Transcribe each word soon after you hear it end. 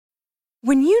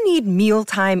When you need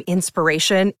mealtime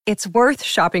inspiration, it's worth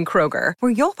shopping Kroger,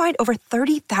 where you'll find over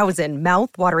 30,000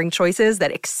 mouth-watering choices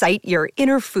that excite your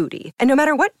inner foodie. And no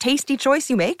matter what tasty choice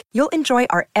you make, you'll enjoy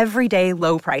our everyday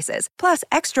low prices, plus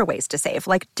extra ways to save,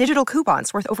 like digital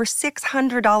coupons worth over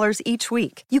 $600 each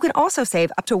week. You can also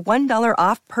save up to $1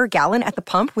 off per gallon at the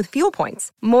pump with fuel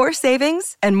points. More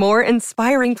savings and more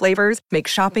inspiring flavors make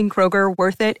shopping Kroger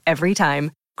worth it every time.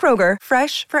 Kroger,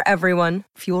 fresh for everyone.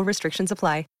 Fuel restrictions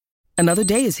apply. Another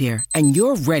day is here, and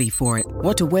you're ready for it.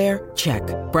 What to wear? Check.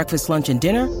 Breakfast, lunch, and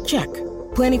dinner? Check.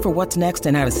 Planning for what's next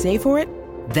and how to save for it?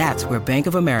 That's where Bank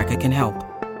of America can help.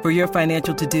 For your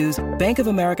financial to-dos, Bank of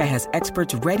America has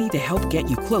experts ready to help get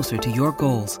you closer to your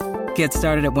goals. Get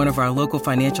started at one of our local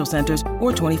financial centers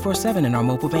or 24/7 in our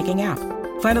mobile banking app.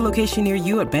 Find a location near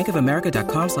you at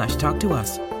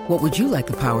bankofamerica.com/talktous. What would you like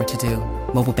the power to do?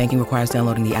 Mobile banking requires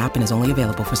downloading the app and is only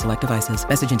available for select devices.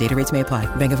 Message and data rates may apply.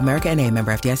 Bank of America N.A.,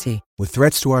 member FDIC. With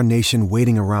threats to our nation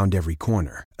waiting around every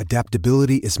corner,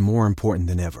 adaptability is more important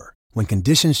than ever. When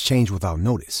conditions change without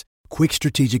notice, quick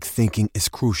strategic thinking is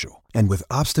crucial. And with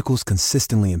obstacles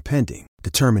consistently impending,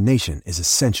 determination is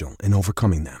essential in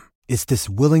overcoming them. It's this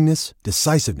willingness,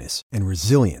 decisiveness, and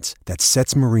resilience that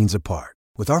sets Marines apart.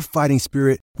 With our fighting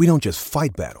spirit, we don't just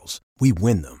fight battles, we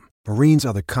win them. Marines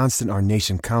are the constant our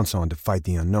nation counts on to fight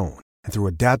the unknown. And through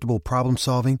adaptable problem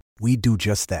solving, we do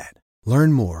just that.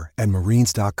 Learn more at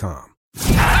marines.com. The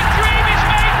dream is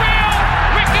made real!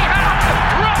 Ricky Hatton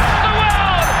rocks the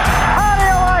world! How do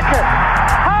you like it?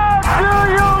 How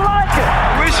do you like it?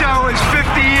 I wish I was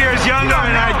 50 years younger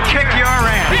and I'd kick your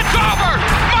ass. It's over!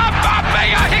 Mamma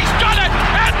Mia! He's done it!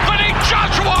 Anthony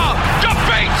Joshua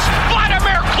defeats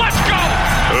Vladimir Klitschko!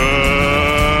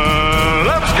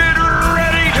 Let's get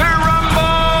ready to rumble!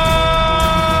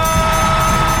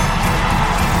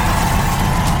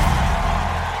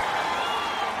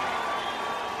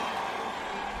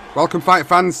 Welcome, fight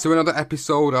fans, to another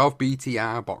episode of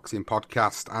BTR Boxing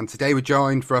Podcast. And today we're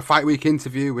joined for a Fight Week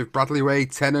interview with Bradley Ray,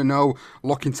 10-0,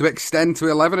 looking to extend to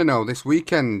 11-0 this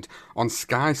weekend on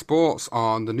Sky Sports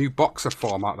on the new Boxer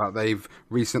format that they've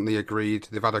recently agreed.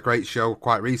 They've had a great show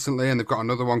quite recently, and they've got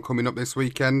another one coming up this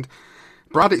weekend.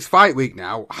 Brad, it's Fight Week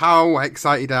now. How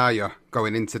excited are you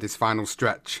going into this final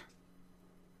stretch?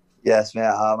 Yes, mate,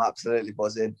 I'm absolutely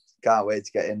buzzing. Can't wait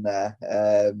to get in there.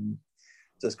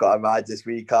 Just got to ride this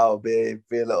week out, be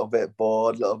a little bit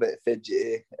bored, a little bit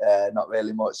fidgety, not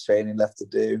really much training left to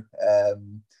do.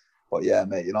 But yeah,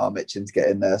 mate, I'm itching to get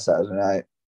in there Saturday night.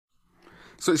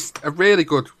 So it's a really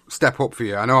good step up for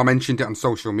you. I know I mentioned it on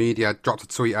social media. I dropped a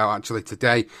tweet out actually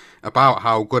today about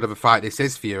how good of a fight this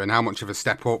is for you and how much of a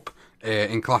step up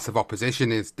in class of opposition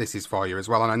this is for you as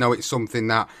well. And I know it's something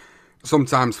that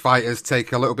sometimes fighters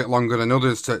take a little bit longer than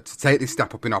others to take this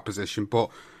step up in opposition,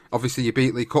 but obviously, you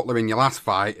beat Lee Cutler in your last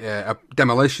fight, a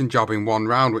demolition job in one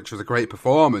round, which was a great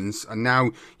performance. And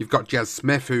now you've got Jez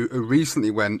Smith, who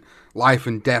recently went life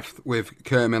and death with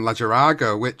Kerman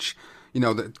Lajaraga, which,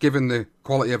 given the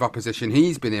quality of opposition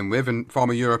he's been in with and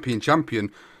former European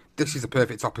champion, this is a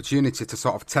perfect opportunity to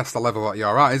sort of test the level that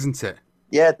you're at, isn't it?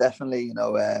 Yeah, definitely.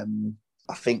 I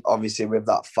think obviously with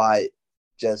that fight,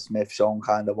 Jez Smith shown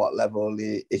kind of what level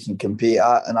he can compete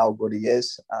at and how good he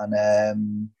is.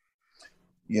 And,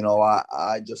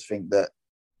 I just think that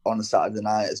on a Saturday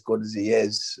night, as good as he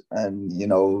is, and,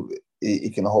 he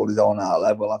can hold his own at that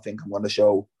level, I think I'm going to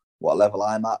show what level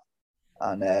I'm at.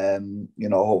 And,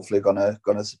 hopefully going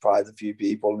to surprise a few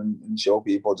people and show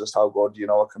people just how good,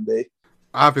 I can be.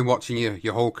 I've been watching you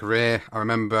your whole career. I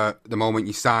remember the moment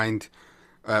you signed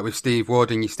with Steve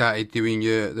Wood and you started doing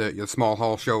your small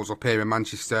hall shows up here in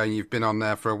Manchester, and you've been on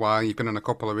there for a while. You've been on a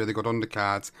couple of really good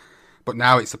undercards. But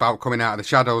now it's about coming out of the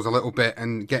shadows a little bit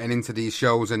and getting into these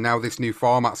shows. And now this new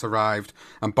format's arrived,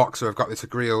 and Boxer have got this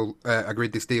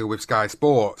agreed this deal with Sky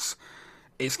Sports.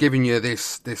 It's giving you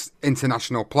this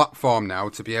international platform now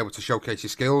to be able to showcase your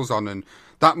skills on, and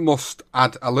that must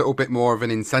add a little bit more of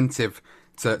an incentive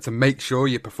to make sure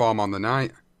you perform on the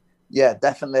night. Yeah,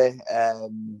 definitely.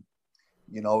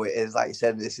 It is, like you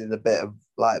said, this is a bit of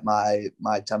like my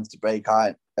chance to break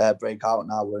out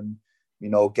now and,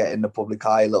 get in the public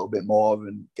eye a little bit more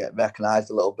and get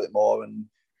recognised a little bit more. And,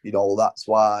 that's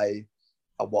why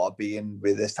I want to be in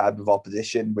with this type of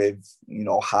opposition with,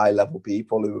 high level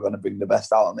people who are going to bring the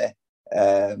best out of me.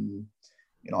 And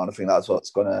I think that's what's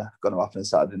going to happen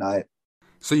Saturday night.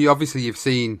 So you've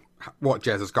seen what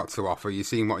Jez has got to offer. You've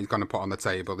seen what he's going to put on the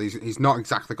table. He's not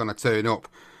exactly going to turn up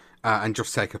and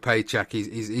just take a paycheck.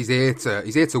 He's here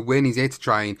to win. He's here to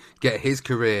try and get his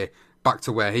career back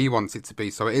to where he wants it to be.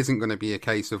 So it isn't going to be a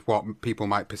case of what people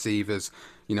might perceive as,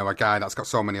 a guy that's got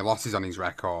so many losses on his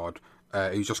record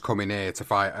who's just coming here to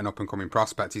fight an up-and-coming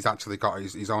prospect. He's actually got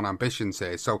his own ambitions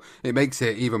here. So it makes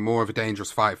it even more of a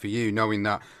dangerous fight for you, knowing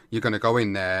that you're going to go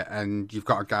in there and you've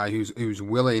got a guy who's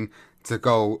willing to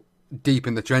go deep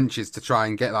in the trenches to try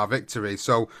and get that victory.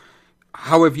 So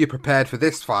how have you prepared for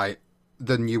this fight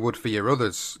than you would for your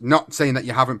others? Not saying that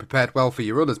you haven't prepared well for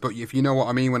your others, but if you know what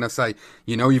I mean when I say,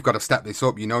 you've got to step this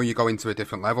up, you're going to a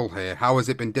different level here. How has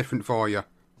it been different for you?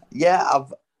 Yeah,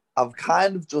 I've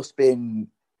kind of just been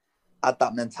at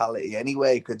that mentality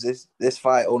anyway, because this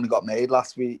fight only got made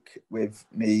last week with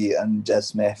me and Jez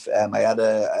Smith. I had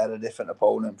a different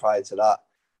opponent prior to that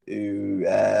who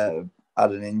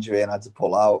had an injury and had to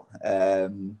pull out.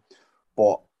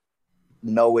 But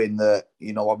knowing that,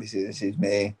 obviously this is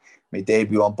my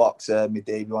debut on Boxer, my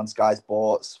debut on Sky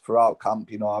Sports, throughout camp,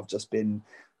 I've just been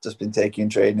taking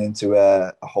training to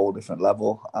a whole different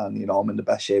level, and I'm in the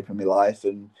best shape of my life.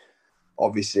 And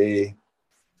obviously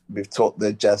we've took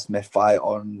the Jez Smith fight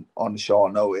on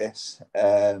short notice,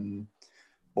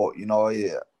 but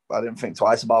I didn't think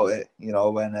twice about it.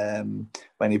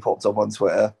 When he popped up on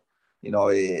Twitter,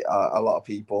 a lot of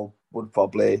people would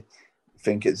probably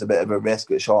think it's a bit of a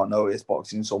risk at short notice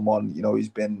boxing someone who's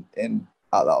been in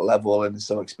at that level and is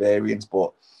so experienced.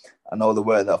 But I know the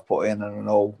work that I've put in, and I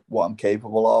know what I'm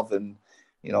capable of, and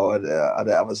I don't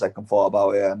have a second thought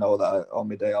about it. I know that on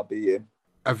my day I'll beat him.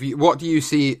 What do you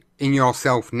see in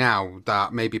yourself now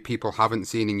that maybe people haven't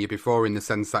seen in you before, in the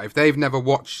sense that if they've never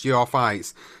watched your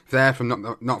fights, if they're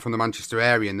not from the Manchester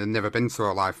area and they've never been to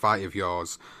a live fight of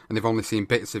yours and they've only seen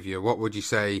bits of you, what would you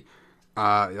say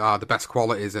are the best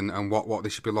qualities and what they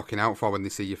should be looking out for when they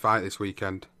see you fight this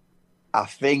weekend? I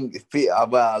think, a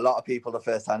lot of people, the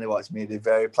first time they watch me, they're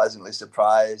very pleasantly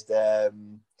surprised. I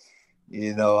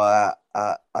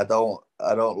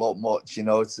don't look much,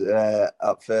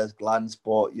 at first glance,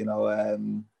 but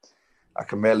I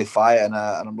can really fight, and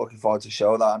I'm looking forward to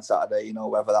show that on Saturday.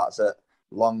 Whether that's at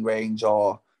long range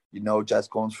or Jez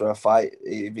comes for a fight,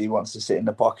 if he wants to sit in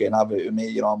the pocket and have it with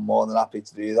me, I'm more than happy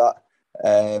to do that.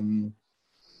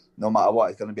 No matter what,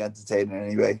 it's going to be entertaining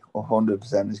anyway.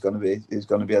 100% it's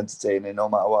going to be entertaining no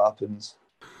matter what happens.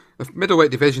 The middleweight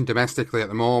division domestically at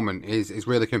the moment is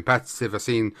really competitive. I've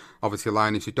seen, obviously,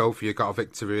 Linus Udofia got a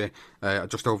victory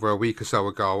just over a week or so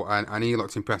ago, and he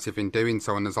looked impressive in doing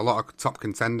so. And there's a lot of top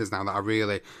contenders now that are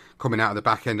really coming out of the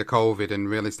back end of COVID and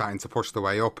really starting to push the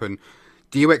way up. And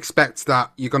do you expect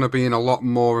that you're going to be in a lot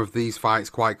more of these fights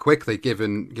quite quickly,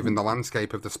 given the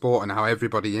landscape of the sport and how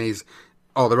everybody is?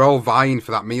 Oh, they're all vying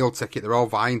for that meal ticket. They're all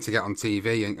vying to get on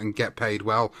TV and get paid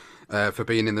well for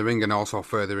being in the ring and also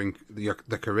furthering their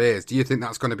careers. Do you think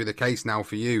that's going to be the case now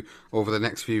for you over the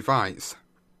next few fights?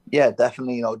 Yeah,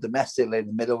 definitely. Domestically,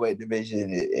 the middleweight division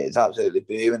is absolutely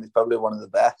booming. It's probably one of the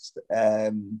best.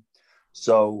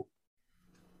 So,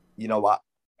 what?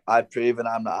 I've proven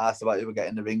I'm not asked about who we get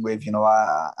in the ring with.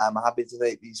 I'm happy to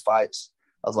take these fights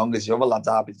as long as the other lads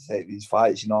are happy to take these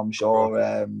fights. I'm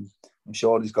sure. I'm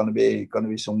sure there's going to be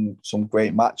some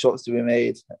great matchups to be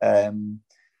made.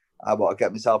 I want to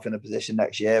get myself in a position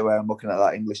next year where I'm looking at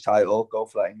that English title, go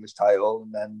for that English title,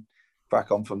 and then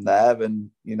crack on from there. And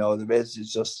there's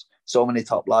just so many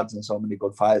top lads and so many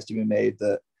good fights to be made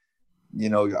that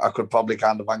I could probably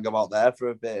kind of hang about there for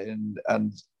a bit, and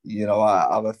I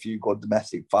have a few good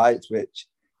domestic fights which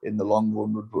in the long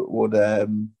run would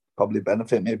probably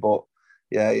benefit me. But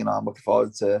yeah, I'm looking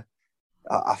forward to.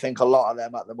 I think a lot of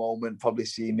them at the moment probably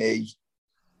see me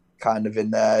kind of in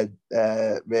their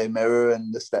rear mirror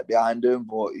and the step behind them.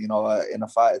 But, in a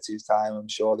fight or two's time, I'm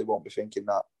sure they won't be thinking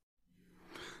that.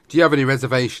 Do you have any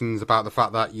reservations about the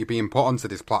fact that you're being put onto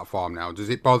this platform now? Does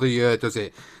it bother you? Does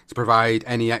it provide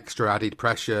any extra added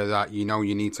pressure that you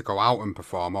need to go out and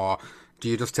perform? Or do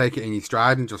you just take it in your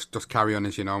stride and just carry on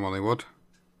as you normally would?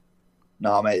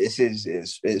 No, mate,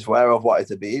 it's where I've wanted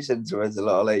to be since I was a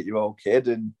little 8-year-old kid,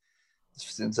 and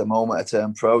since the moment I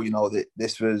turned pro,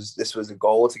 this was a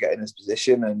goal to get in this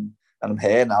position, and I'm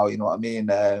here now. You know what I mean?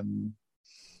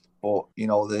 But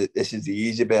this is the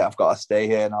easy bit. I've got to stay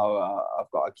here now.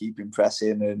 I've got to keep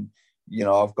impressing, and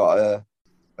I've got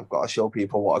to show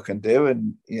people what I can do.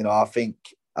 And I think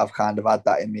I've kind of had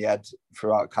that in my head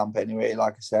throughout camp anyway.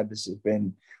 Like I said, this has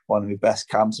been one of my best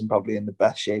camps and probably in the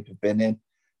best shape I've been in.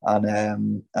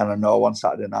 And I know on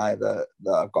Saturday night that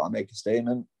I've got to make a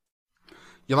statement.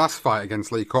 Your last fight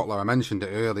against Lee Cutler, I mentioned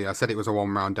it earlier. I said it was a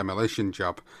one-round demolition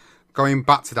job. Going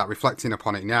back to that, reflecting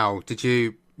upon it now, did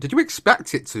you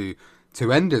expect it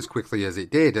to end as quickly as it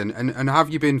did? And have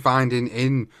you been finding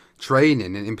in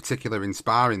training, and in particular in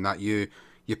sparring, that your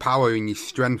power and your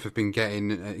strength have been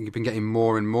getting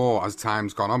more and more as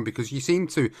time's gone on? Because you seem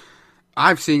to,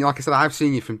 I've seen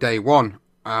you from day one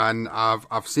and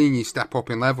I've seen you step up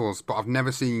in levels, but I've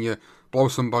never seen you blow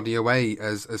somebody away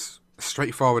as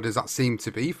straightforward as that seemed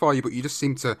to be for you. But you just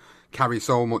seem to carry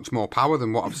so much more power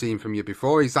than what I've seen from you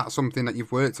before. Is that something that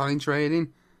you've worked on in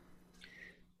training?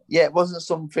 Yeah, it wasn't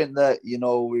something that, you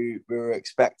know, we were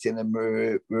expecting and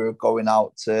we were going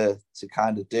out to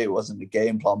kind of do. It wasn't the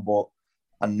game plan, but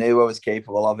I knew I was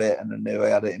capable of it, and I knew I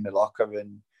had it in my locker.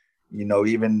 And, you know,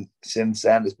 even since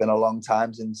then, it's been a long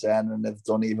time since then, and I've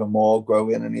done even more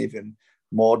growing and even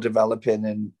more developing.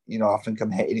 And, you know, I think I'm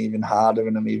hitting even harder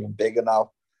and I'm even bigger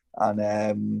now.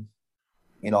 And,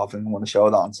 you know, I think I want to show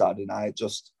that on Saturday night,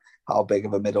 just how big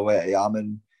of a middleweight I am.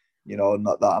 And, you know,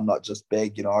 not that I'm not just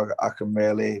big, you know, I can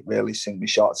really, really sink my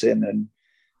shots in. And,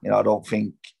 you know, I don't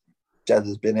think Jez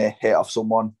has been a hit off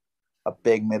someone, a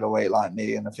big middleweight like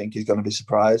me, and I think he's going to be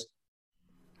surprised.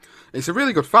 It's a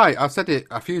really good fight. I've said it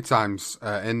a few times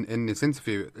in this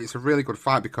interview. It's a really good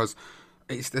fight because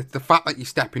it's the fact that you're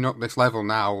stepping up this level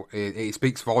now. It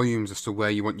speaks volumes as to where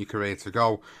you want your career to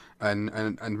go,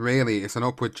 and really it's an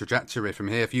upward trajectory from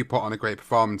here. If you put on a great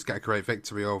performance, get a great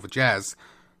victory over Jez,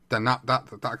 then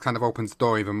that kind of opens the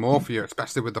door even more for you,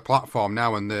 especially with the platform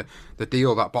now and the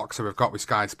deal that Boxer have got with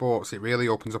Sky Sports. It really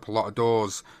opens up a lot of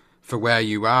doors for where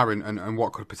you are and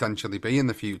what could potentially be in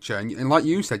the future. And like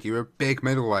you said, you're a big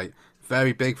middleweight,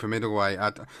 very big for middleweight.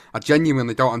 I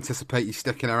genuinely don't anticipate you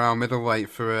sticking around middleweight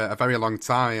for a very long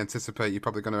time. I anticipate you're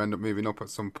probably going to end up moving up at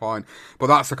some point. But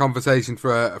that's a conversation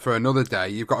for another day.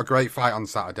 You've got a great fight on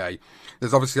Saturday.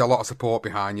 There's obviously a lot of support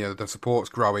behind you. The support's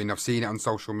growing. I've seen it on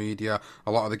social media.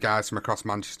 A lot of the guys from across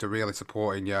Manchester really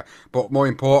supporting you. But more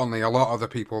importantly, a lot of the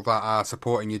people that are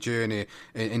supporting your journey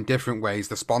in different ways,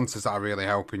 the sponsors that are really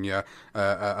helping you,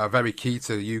 are very key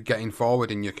to you getting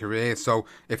forward in your career. So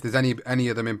if there's any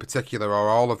of them in particular, or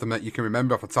all of them that you can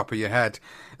remember off the top of your head,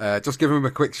 just give them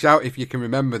a quick shout if you can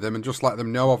remember them, and just let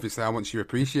them know, obviously, how much you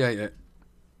appreciate it.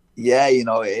 Yeah, you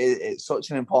know, it's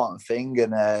such an important thing,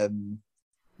 and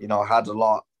you know, I had a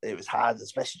lot. It was hard,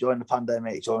 especially during the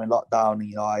pandemic, during lockdown.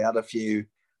 You know, I had a few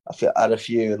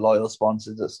loyal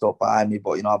sponsors that stuck by me,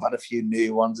 but you know, I've had a few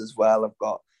new ones as well. I've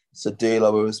got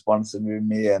Sadula who was sponsoring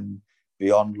me, and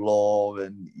Beyond Law,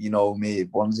 and you know me,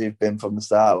 ones who've been from the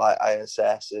start, like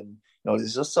ISS, and you know,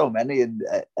 there's just so many, and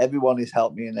everyone has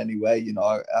helped me in any way. You know,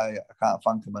 I can't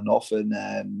thank them enough.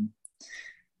 And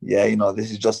yeah, you know, this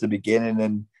is just the beginning,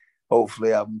 and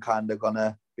hopefully I'm kind of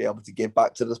gonna be able to give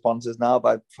back to the sponsors now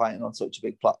by fighting on such a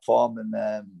big platform and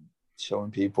showing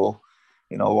people,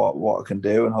 you know, what I can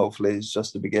do, and hopefully it's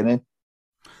just the beginning.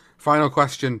 Final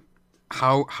question: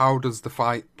 How does the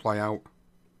fight play out?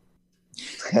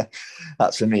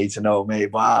 That's for me to know,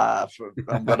 mate. But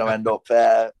I'm going to end up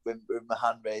with my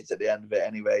hand raised at the end of it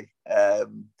anyway.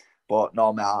 But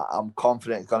no, man, I'm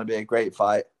confident it's going to be a great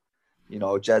fight. You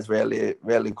know, Jez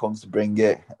really comes to bring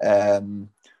it.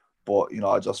 But, you know,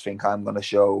 I just think I'm going to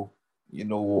show, you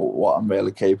know, what I'm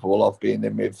really capable of, being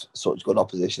in with such good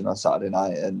opposition on Saturday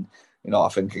night. And, you know, I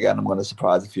think, again, I'm going to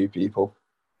surprise a few people.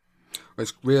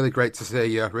 It's really great to see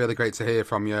you, really great to hear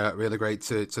from you, really great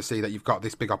to see that you've got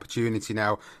this big opportunity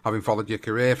now, having followed your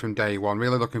career from day one.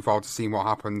 Really looking forward to seeing what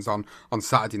happens on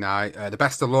Saturday night. The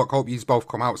best of luck. Hope you both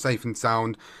come out safe and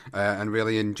sound, and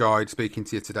really enjoyed speaking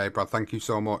to you today, Brad. Thank you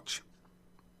so much.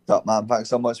 Top man, thanks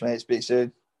so much, mate. Speak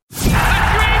soon. The dream is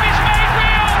made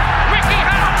real. Ricky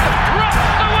Hatton rocks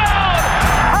the world.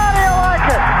 How do you like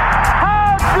it?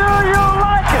 How do you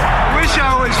like it? Wish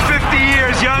I was 50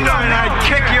 years younger and I'd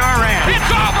kick your ass.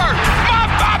 It's over.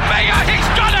 Mamma Mia, he's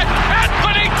done it.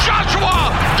 Anthony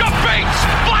Joshua defeats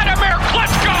Vladimir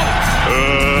Klitschko.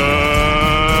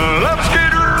 Let's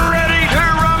get ready to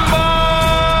rumble.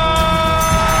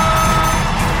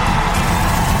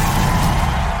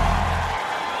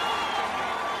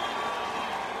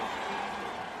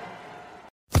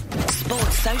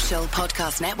 Sports Social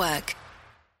Podcast Network.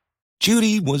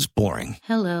 Judy was boring.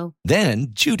 Hello. Then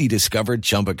Judy discovered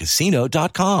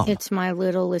ChumbaCasino.com. It's my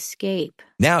little escape.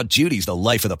 Now Judy's the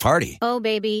life of the party. Oh,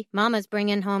 baby, mama's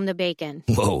bringing home the bacon.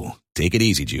 Whoa, take it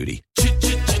easy, Judy.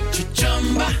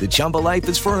 The Chumba life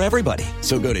is for everybody.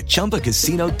 So go to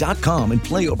ChumbaCasino.com and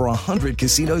play over 100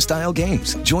 casino-style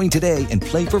games. Join today and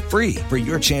play for free for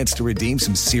your chance to redeem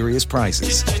some serious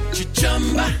prizes.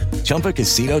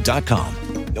 ChumbaCasino.com.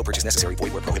 No purchase necessary.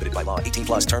 Void where prohibited by law.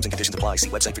 18+ terms and conditions apply. See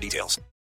website for details.